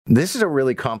This is a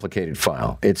really complicated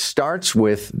file. It starts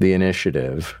with the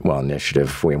initiative,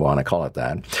 if we want to call it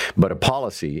that, but a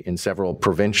policy in several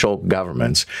provincial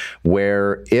governments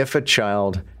where if a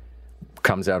child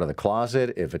comes out of the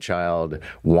closet, if a child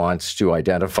wants to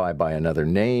identify by another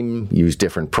name, use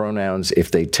different pronouns, if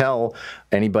they tell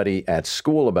anybody at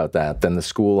school about that, then the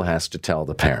school has to tell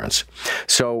the parents.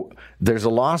 So there's a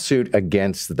lawsuit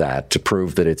against that to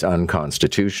prove that it's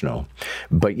unconstitutional.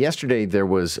 But yesterday there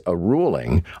was a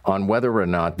ruling on whether or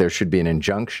not there should be an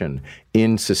injunction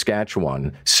in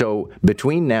Saskatchewan. So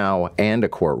between now and a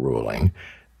court ruling,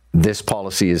 this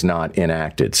policy is not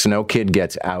enacted. So no kid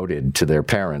gets outed to their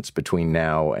parents between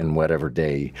now and whatever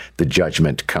day the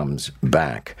judgment comes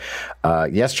back.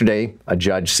 Yesterday, a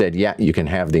judge said, yeah, you can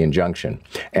have the injunction.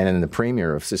 And then the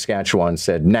premier of Saskatchewan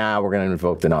said, nah, we're going to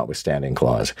invoke the Notwithstanding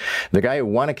Clause. The guy who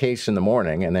won a case in the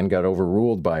morning and then got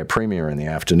overruled by a premier in the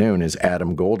afternoon is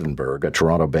Adam Goldenberg, a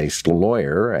Toronto-based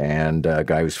lawyer and a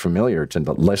guy who's familiar to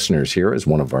the listeners here as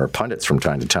one of our pundits from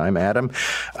time to time. Adam,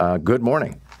 good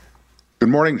morning. Good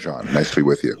morning, John. Nice to be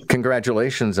with you.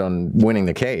 Congratulations on winning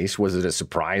the case. Was it a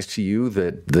surprise to you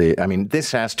that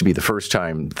this has to be the first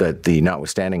time that the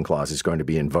Notwithstanding Clause is going to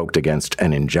be invoked against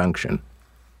an injunction?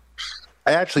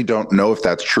 I actually don't know if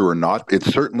that's true or not. It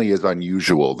certainly is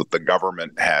unusual that the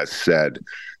government has said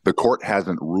the court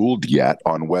hasn't ruled yet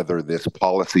on whether this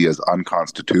policy is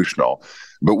unconstitutional,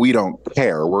 but we don't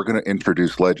care. We're going to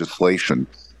introduce legislation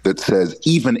that says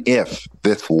even if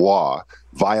this law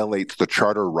violates the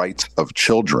charter rights of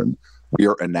children, we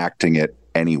are enacting it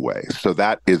anyway. So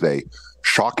that is a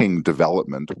shocking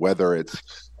development, whether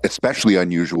it's especially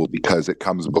unusual because it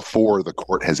comes before the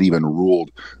court has even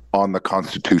ruled on the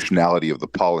constitutionality of the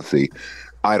policy.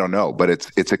 I don't know, but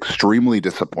it's extremely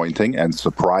disappointing and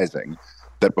surprising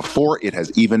that before it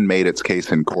has even made its case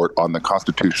in court on the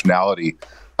constitutionality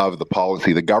of the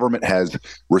policy, the government has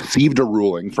received a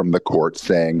ruling from the court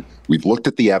saying, we've looked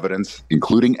at the evidence,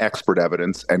 including expert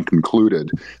evidence, and concluded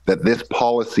that this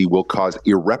policy will cause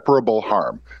irreparable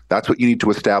harm. That's what you need to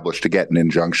establish to get an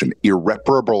injunction,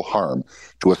 irreparable harm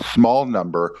to a small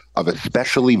number of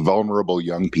especially vulnerable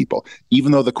young people.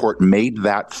 Even though the court made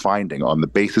that finding on the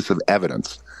basis of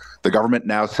evidence, the government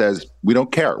now says, we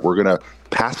don't care. We're going to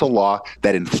pass a law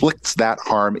that inflicts that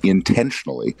harm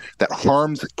intentionally, that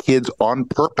harms kids on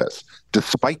purpose,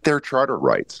 despite their charter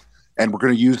rights. And we're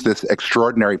going to use this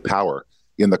extraordinary power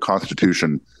in the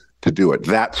Constitution to do it.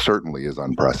 That certainly is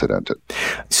unprecedented.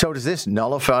 So does this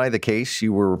nullify the case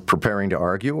you were preparing to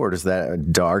argue, or does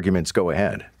the arguments go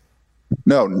ahead?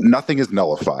 No, nothing is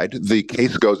nullified. The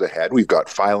case goes ahead. We've got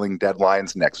filing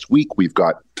deadlines next week. We've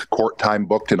got court time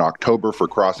booked in October for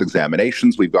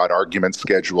cross-examinations. We've got arguments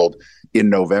scheduled in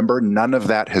November. None of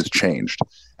that has changed.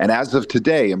 And as of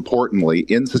today, importantly,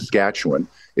 in Saskatchewan,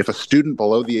 if a student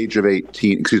below the age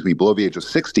of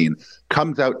 16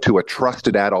 comes out to a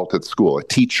trusted adult at school, a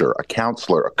teacher, a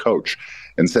counselor, a coach,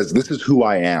 and says, this is who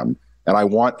I am, and I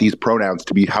want these pronouns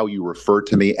to be how you refer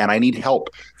to me, and I need help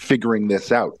figuring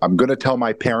this out. I'm going to tell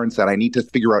my parents that I need to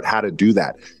figure out how to do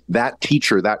that. That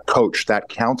teacher, that coach, that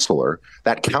counselor,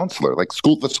 like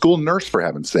the school nurse, for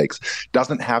heaven's sakes,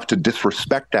 doesn't have to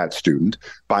disrespect that student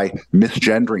by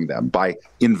misgendering them, by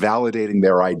invalidating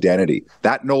their identity.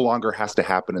 That no longer has to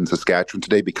happen in Saskatchewan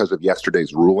today because of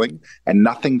yesterday's ruling, and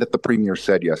nothing that the premier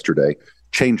said yesterday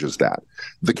changes that.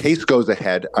 The case goes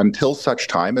ahead until such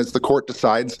time as the court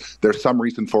decides there's some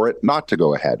reason for it not to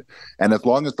go ahead. And as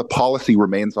long as the policy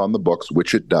remains on the books,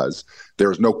 which it does,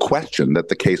 there is no question that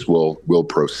the case will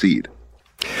proceed.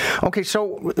 Okay,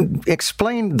 so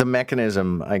explain the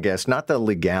mechanism, I guess, not the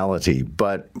legality,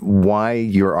 but why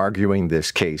you're arguing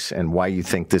this case and why you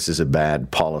think this is a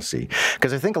bad policy.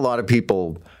 Because I think a lot of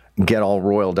people get all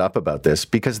roiled up about this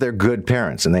because they're good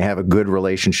parents and they have a good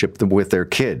relationship with their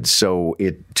kids. So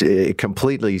it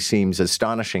completely seems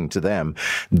astonishing to them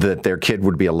that their kid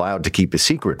would be allowed to keep a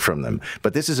secret from them.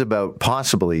 But this is about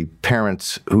possibly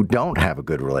parents who don't have a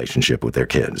good relationship with their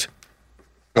kids.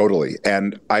 Totally.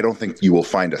 And I don't think you will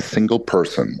find a single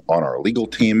person on our legal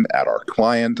team, at our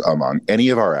client, among any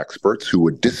of our experts who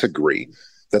would disagree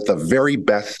that the very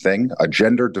best thing a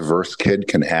gender diverse kid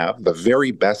can have, the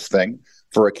very best thing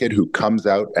for a kid who comes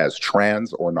out as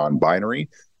trans or non-binary,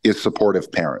 is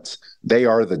supportive parents. They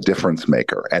are the difference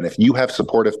maker. And if you have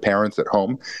supportive parents at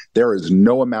home, there is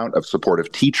no amount of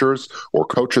supportive teachers or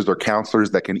coaches or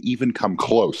counselors that can even come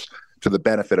close to the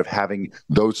benefit of having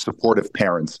those supportive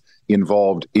parents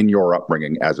involved in your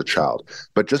upbringing as a child.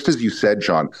 But just as you said,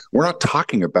 John, we're not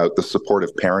talking about the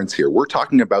supportive parents here. We're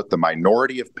talking about the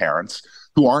minority of parents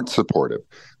who aren't supportive.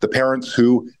 The parents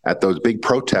who, at those big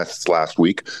protests last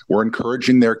week, were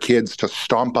encouraging their kids to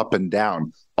stomp up and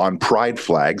down on pride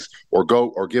flags or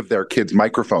give their kids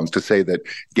microphones to say that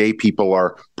gay people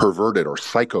are perverted or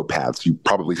psychopaths. You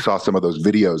probably saw some of those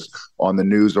videos on the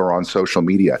news or on social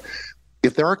media.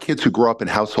 If there are kids who grow up in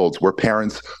households where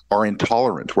parents are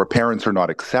intolerant, where parents are not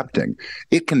accepting,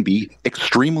 it can be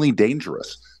extremely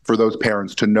dangerous for those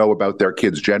parents to know about their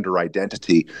kids' gender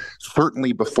identity,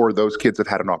 certainly before those kids have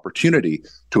had an opportunity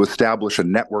to establish a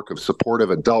network of supportive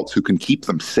adults who can keep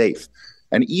them safe.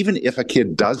 And even if a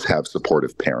kid does have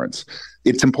supportive parents,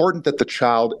 it's important that the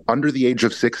child under the age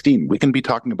of 16, we can be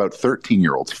talking about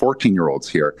 13-year-olds, 14-year-olds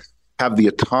here, have the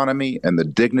autonomy and the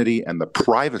dignity and the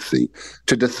privacy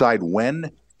to decide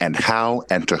when and how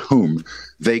and to whom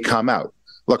they come out.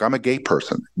 Look, I'm a gay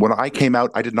person. When I came out,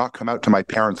 I did not come out to my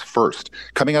parents first.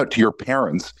 Coming out to your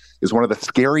parents is one of the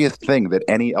scariest things that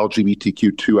any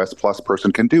LGBTQ2S plus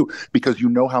person can do, because you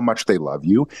know how much they love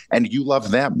you and you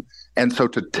love them. And so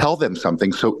to tell them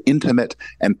something so intimate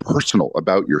and personal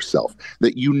about yourself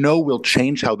that you know will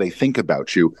change how they think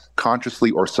about you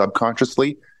consciously or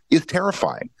subconsciously is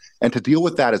terrifying. And to deal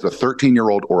with that as a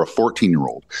 13-year-old or a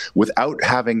 14-year-old without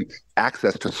having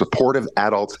access to supportive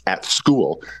adults at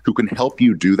school who can help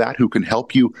you do that, who can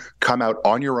help you come out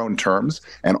on your own terms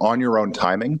and on your own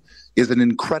timing, is an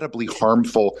incredibly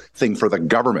harmful thing for the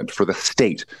government, for the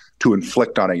state, to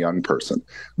inflict on a young person.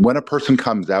 When a person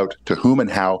comes out, to whom and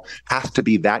how has to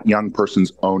be that young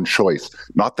person's own choice,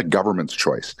 not the government's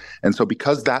choice. And so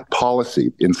because that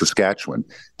policy in Saskatchewan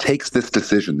takes this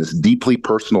decision, this deeply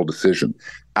personal decision,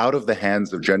 out of the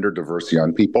hands of gender diverse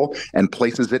young people and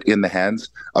places it in the hands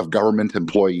of government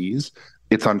employees,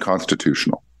 it's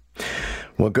unconstitutional.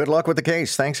 Well, good luck with the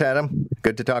case. Thanks, Adam.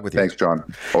 Good to talk with you. Thanks, John.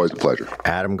 Always a pleasure.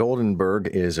 Adam Goldenberg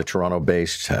is a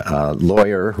Toronto-based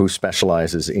lawyer who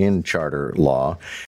specializes in charter law.